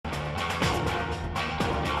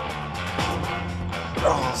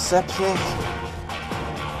Oh, septic.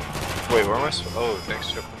 Wait, where am I supposed? Oh,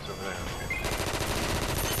 next checkpoint's over there. Okay.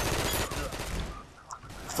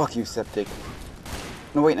 Fuck you, septic.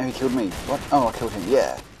 No, wait, no, he killed me. What? Oh, I killed him.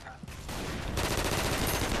 Yeah.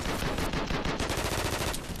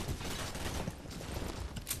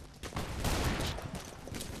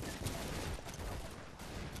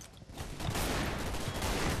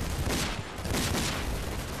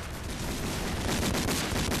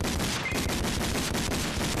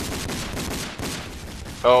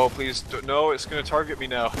 Oh, please, no, it's gonna target me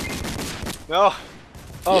now. No!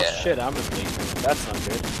 Oh Yeah. shit, I'm a thief. That's not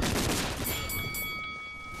good.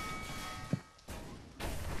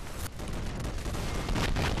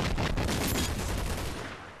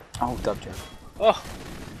 Oh, Dubjake. Oh!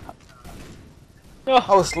 Oh!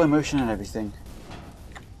 Oh, slow motion and everything.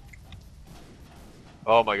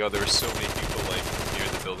 Oh my god, there were so many people, like, near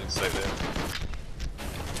the building site there.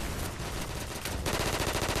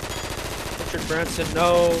 Richard Branson,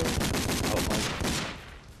 no! Oh my.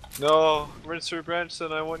 No, Richard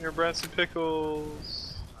Branson, I want your Branson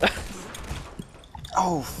pickles.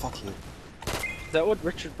 Oh, fuck you. Is that what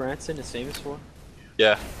Richard Branson is famous for?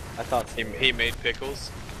 Yeah, I thought so. he made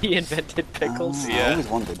pickles. He invented pickles. I Yeah. always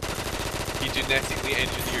wondered. He genetically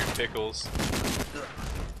engineered pickles.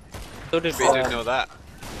 So did We didn't know that.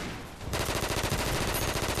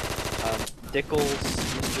 Dickles,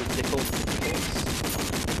 Mr. Dickles.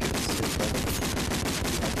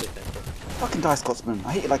 Fucking die, Scotsman.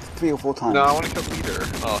 I hit you like 3 or 4 times. No, I want to kill Leader.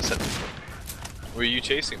 Oh, set me. Were you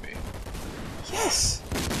chasing me? Yes!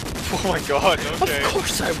 Oh my god, okay. Of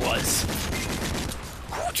course I was!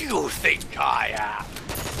 Who do you think I am?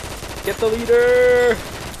 Get the leader!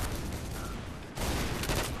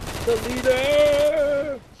 The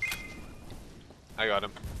leader! I got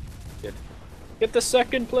him. Good. Get the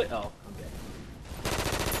second play. Oh, okay.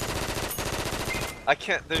 I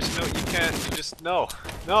can't, there's no, you can't, you just, no.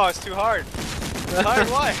 No, it's too hard.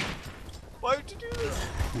 Why? Why would you do this?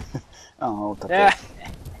 Oh, Dubjake. Yeah.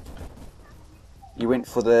 You went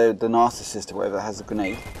for the narcissist or whatever that has a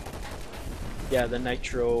grenade. Yeah, the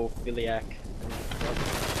nitrophiliac.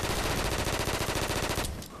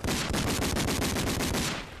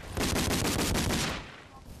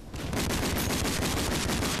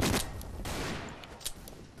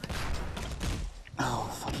 Oh,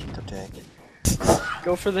 fucking Dubjake.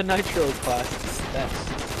 Go for the nitro class. It's the best.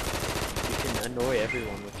 You can annoy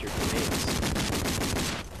everyone with your grenades.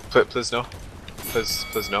 Please no.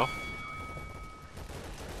 Please no.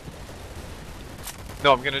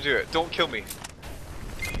 No, I'm gonna do it. Don't kill me.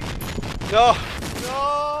 No!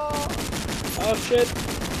 No! Oh shit!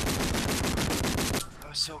 I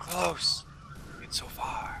was so close. It's so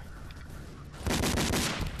far.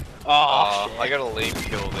 Oh shit! I got a lame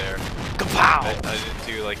kill there. Kapow! I didn't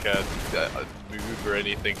do like a move or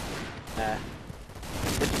anything.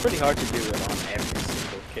 It's pretty hard to do it on every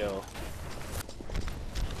single kill.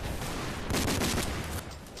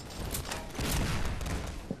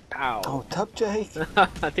 Ow! Oh, Dubjake!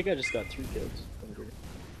 I think I just got 3 kills.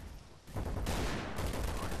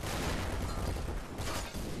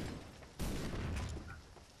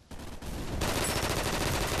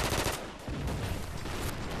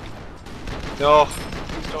 No!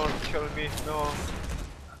 Please don't kill me. No.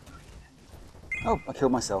 Oh, I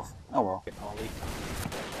killed myself. Oh well. Get Ollie.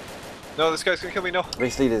 No, this guy's gonna kill me. No.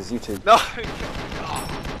 Race leaders, you two. No! He killed me. No.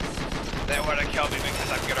 They would have killed me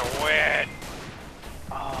because I'm gonna win.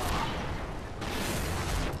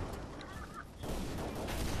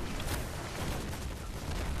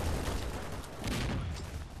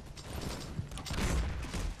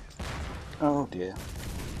 Oh dear.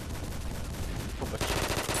 A bunch of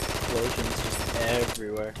explosions just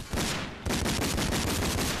everywhere.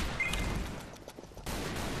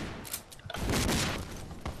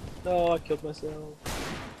 No, I killed myself.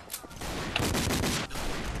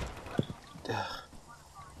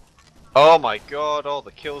 Oh my god, all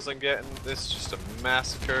the kills I'm getting. This is just a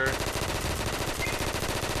massacre.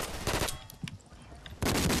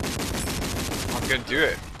 I'm gonna do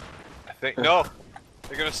it. I think. No!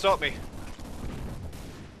 They're gonna stop me.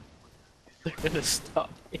 They're gonna stop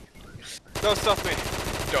me. Don't stop me.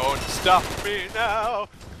 Don't stop me now.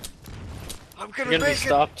 I'm gonna You're gonna be make it.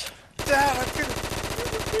 stopped. Dad, I'm gonna make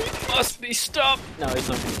it. Must be stopped! No, he's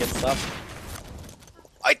not gonna get stopped.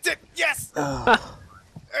 I did. Yes. Oh,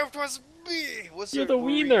 It was me. Was You're it- the were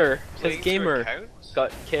we wiener! playing His through gamer account?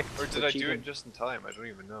 got kicked. Or did for I do cheating. it just in time? I don't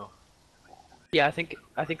even know. Yeah, I think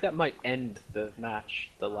that might end the match,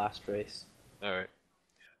 the last race. All right.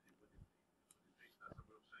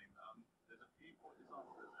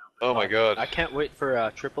 Oh my god. I can't wait for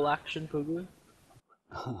Triple Action Boogaloo.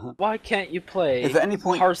 Why can't you play If at any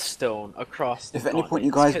point- Hearthstone across the If at any point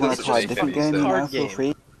you continents? guys want to it's try a just different a game, you know, card feel game.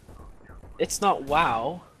 free. It's not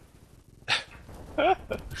WoW.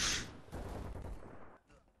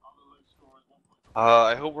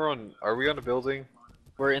 I hope we're on. Are we on a building?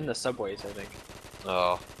 We're in the subways, I think.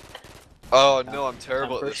 Oh. Oh no, I'm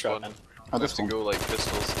terrible Time at for a this one. shotgun. Oh, I this have to one. go like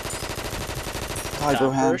pistols. Hi, Time for a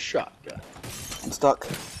Broham. shotgun. I'm stuck.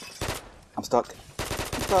 I'm stuck.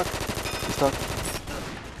 I'm stuck. I'm stuck.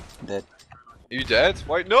 I'm dead. Are you dead?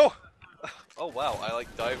 Why? No! Oh wow, I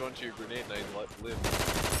like dived onto your grenade and I lived.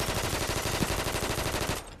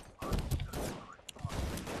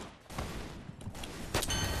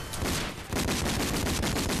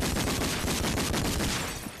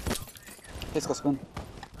 Hey, Scotsman.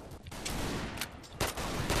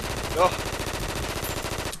 Oh!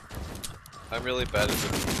 I'm really bad at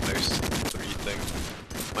the mouse 3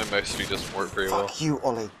 thing. My mouse 3 doesn't work very well. Fuck you,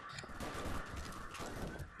 Ollie.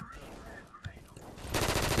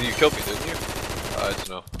 You killed me, didn't you? I don't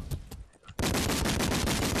know.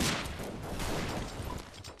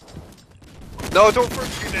 No, don't throw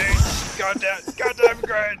grenades! Goddamn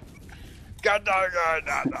grenade! Goddamn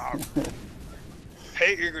grenade!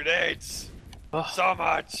 Hate your grenades! Oh, So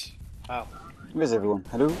much! wow. Where's everyone?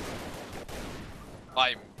 Hello?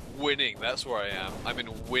 I'm winning, that's where I am. I'm in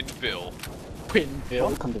Winville. Winville.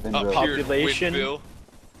 Welcome to Up Winville. here in Population? Winville.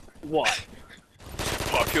 What?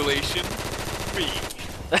 Population? Me.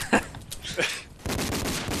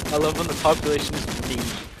 I love when the population is me.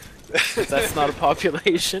 'Cause that's not a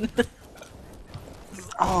population.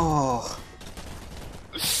 Oh,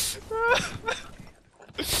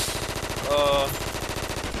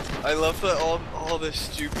 I love that all this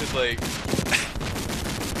stupid like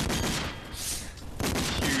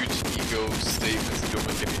huge ego statements that don't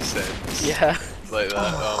make any sense. Yeah. Like that.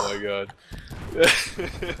 Oh my god.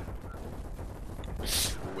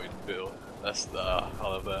 Winville. That's the I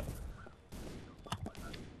love that.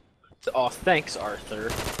 Oh, thanks, Arthur.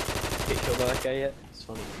 Get killed by that guy yet? It's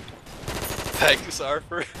funny. Thanks,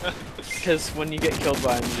 Arthur. Because when you get killed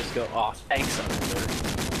by him, you just go, oh, thanks, Arthur.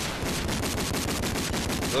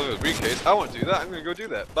 Love a briefcase. I want to do that. I'm gonna go do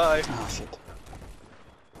that. Bye. oh shit.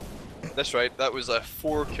 That's right. That was a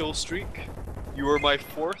 4-kill streak. You were my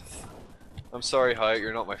 4th. I'm sorry, Heiach.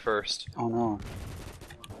 You're not my 1st. Oh no.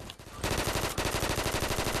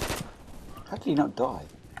 How did he not die?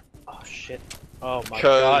 Oh, shit. Oh my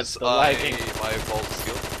god, Because the lagging. my balls of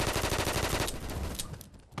steel.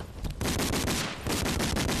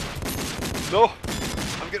 No!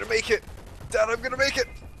 I'm gonna make it! Dad, I'm gonna make it!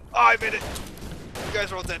 Oh, I made it! You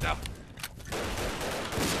guys are all dead now.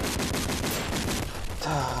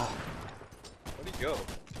 Where'd he go?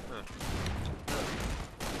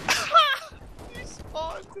 Huh. You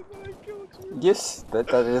spawned and then I killed you. Yes, that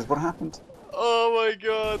is what happened. Oh my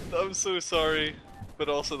god, I'm so sorry. But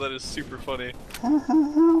also that is super funny.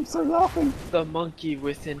 I'm so laughing. The monkey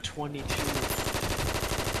within 22.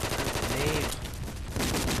 Name.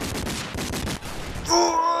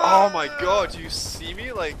 Oh my god, you see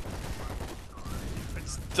me? Like,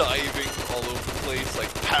 it's diving all over the place,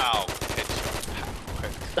 like, pow, headshot, pow,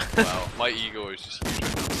 headshot. Wow, my ego is just huge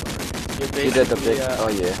right now, sorry. You did the bit. Oh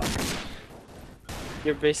yeah.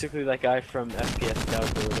 You're basically that guy from FPS Doubt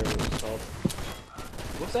or whatever it was called.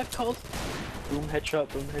 What's that called? Boom headshot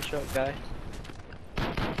guy.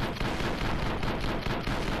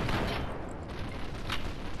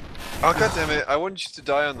 Oh god damn it, I wanted you to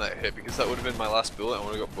die on that hit because that would have been my last bullet. I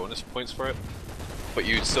would have got bonus points for it. But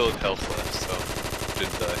you still had health left, so you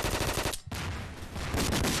didn't die.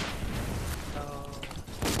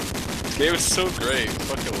 This game is so great, I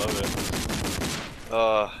fucking love it.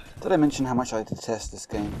 Did I mention how much I detest this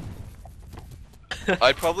game?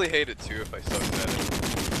 I'd probably hate it too if I sucked at it.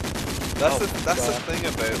 That's the thing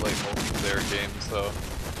about like multiplayer games though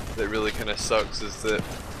that really kind of sucks is that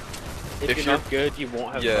If you're not good, you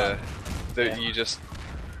won't have fun. that you just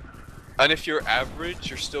and if you're average,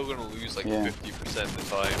 you're still gonna lose like 50% of the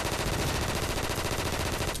time.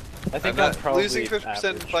 I think and I'm probably losing 50%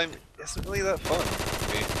 of the time isn't really that fun to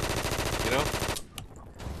me, you know?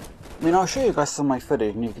 I mean, I'll show you guys some of my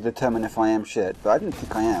footage and you can determine if I am shit, but I don't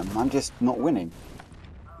think I am. I'm just not winning.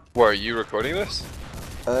 Why, are you recording this?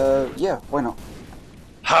 Yeah, why not?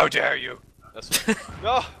 How dare you! That's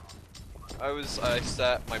no! I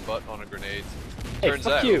sat my butt on a grenade. Hey, Turns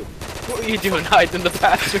fuck out. you! What were you doing hiding in the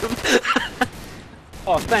bathroom?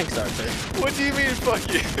 Oh, thanks, Arthur. What do you mean, fuck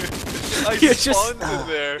you? I You just- spawned in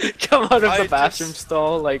there. Come out of I the bathroom just-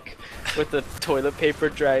 stall, like, with the toilet paper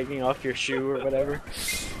dragging off your shoe or whatever.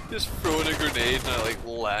 Just throwing a grenade and I like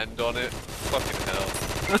land on it. Fucking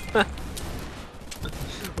hell.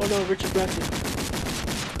 Oh no, Richard Branson.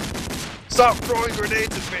 Stop throwing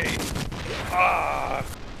grenades at me! Ah!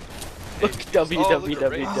 Look, Hey, oh, look at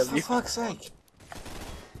Ray. Oh, for www. fuck's sake.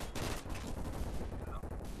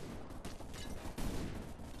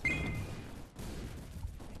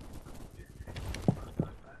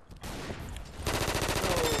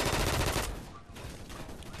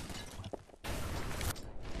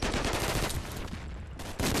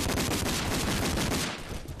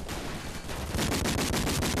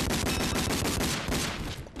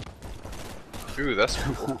 Ooh, that's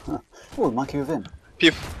cool. Oh, Mikey within. Pew.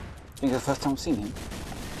 I think it's the first time I've seen him.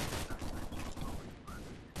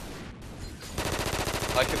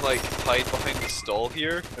 I can like hide behind the stall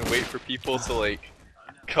here and wait for people to like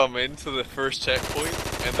come into the first checkpoint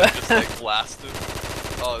and then just like blast them.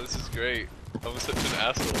 Oh, this is great. I'm such an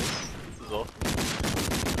asshole. This is awesome.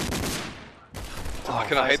 Oh,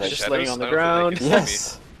 can I hide the just shadows? laying on the I don't think they can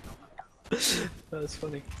see Yes. That's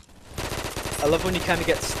funny. I love when you kind of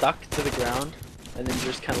get stuck to the ground and then you're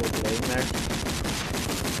just kind of like laying there. me.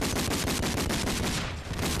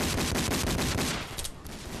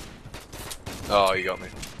 Oh, you got me.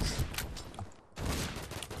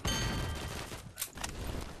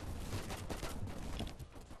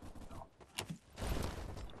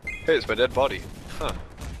 Hey, it's my dead body. Huh.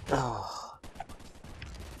 Oh.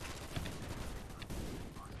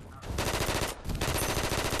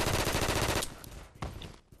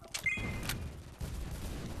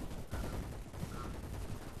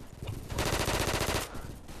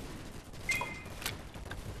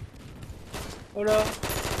 Oh no!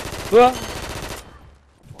 Whoa!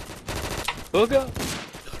 Booga!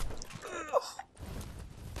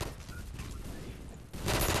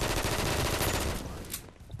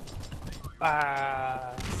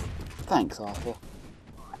 Ah! Thanks, Arthur.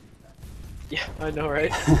 Yeah, I know,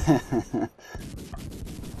 right?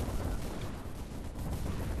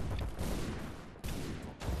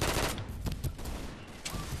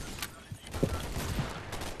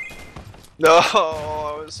 No,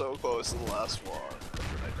 I was so close to the last one.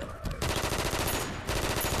 I died.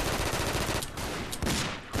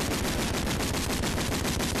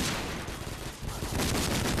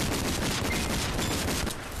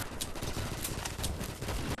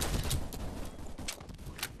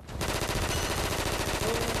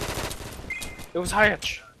 It was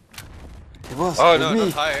Heiach! It was. Oh it no, was me.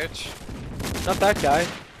 not Heiach. Not that guy.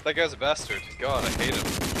 That guy's a bastard. God, I hate him.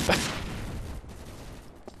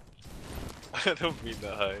 I don't mean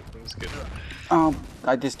that high. That was good.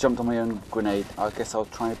 I just jumped on my own grenade. I guess I'll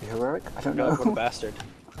try to be heroic. I don't God, what a know. bastard.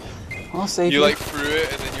 I'll save You you. like threw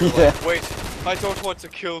it and then you were Yeah. like, wait, I don't want to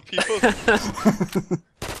kill people.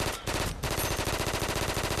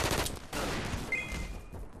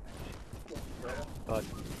 God.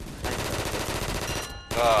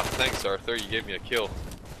 Ah, thanks Arthur, you gave me a kill.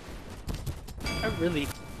 I really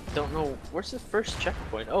don't know. Where's the first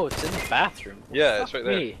checkpoint? Oh, it's in the bathroom. Yeah, it's Fuck right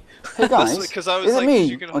there. me. Hey guys, That's because I was is it like, me,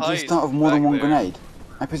 you can or do you hide start with more than back one there. grenade?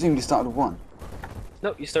 I presume you started with one.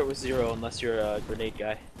 No, you start with 0 unless you're a grenade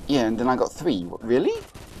guy. Yeah, and then I got 3. What, really?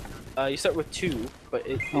 You start with 2, but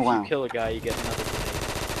if wow. you kill a guy, you get another grenade.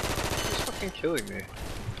 Who's fucking killing me?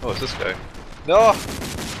 Oh, it's this guy. No!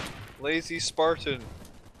 Lazy Spartan.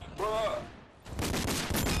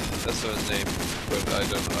 That's not his name, but I'm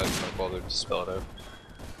not bothered to spell it out.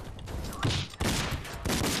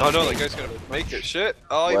 Oh no, that guy's gonna make it. Shit!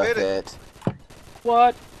 Oh, he Worth made it!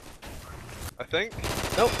 What? I think?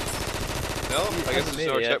 Nope. No? He I guess hasn't it's made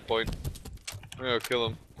our it yet. checkpoint. I'm gonna kill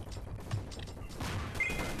him.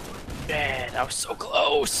 Man, I was so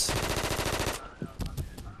close!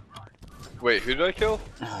 Wait, who did I kill?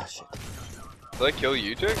 Oh shit. Did I kill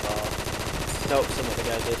you, Jake? Nope, some other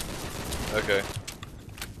guy did. Okay.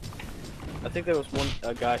 I think there was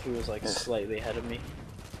a guy who was like slightly ahead of me.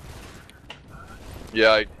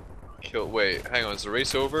 Yeah, I killed. Wait, hang on, is the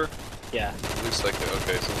race over? Yeah. Looks like it.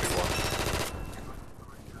 Okay, somebody won.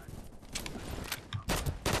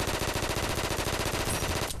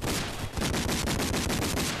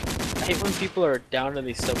 I hate when people are down in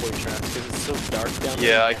these subway tracks because it's so dark down there.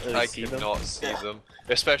 Yeah, you can't really I see cannot see them.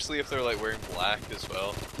 Especially if they're like wearing black as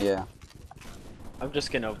well. Yeah. I'm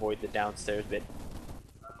just gonna avoid the downstairs bit.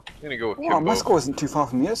 I'm gonna go with Wow, my Kimbo. score isn't too far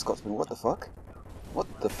from the Scotsman. What the fuck? What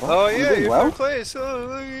the fuck? Oh I'm yeah, doing you're well. third place. Oh,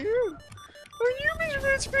 look at you. Look at you,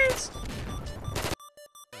 Mr. Ritz.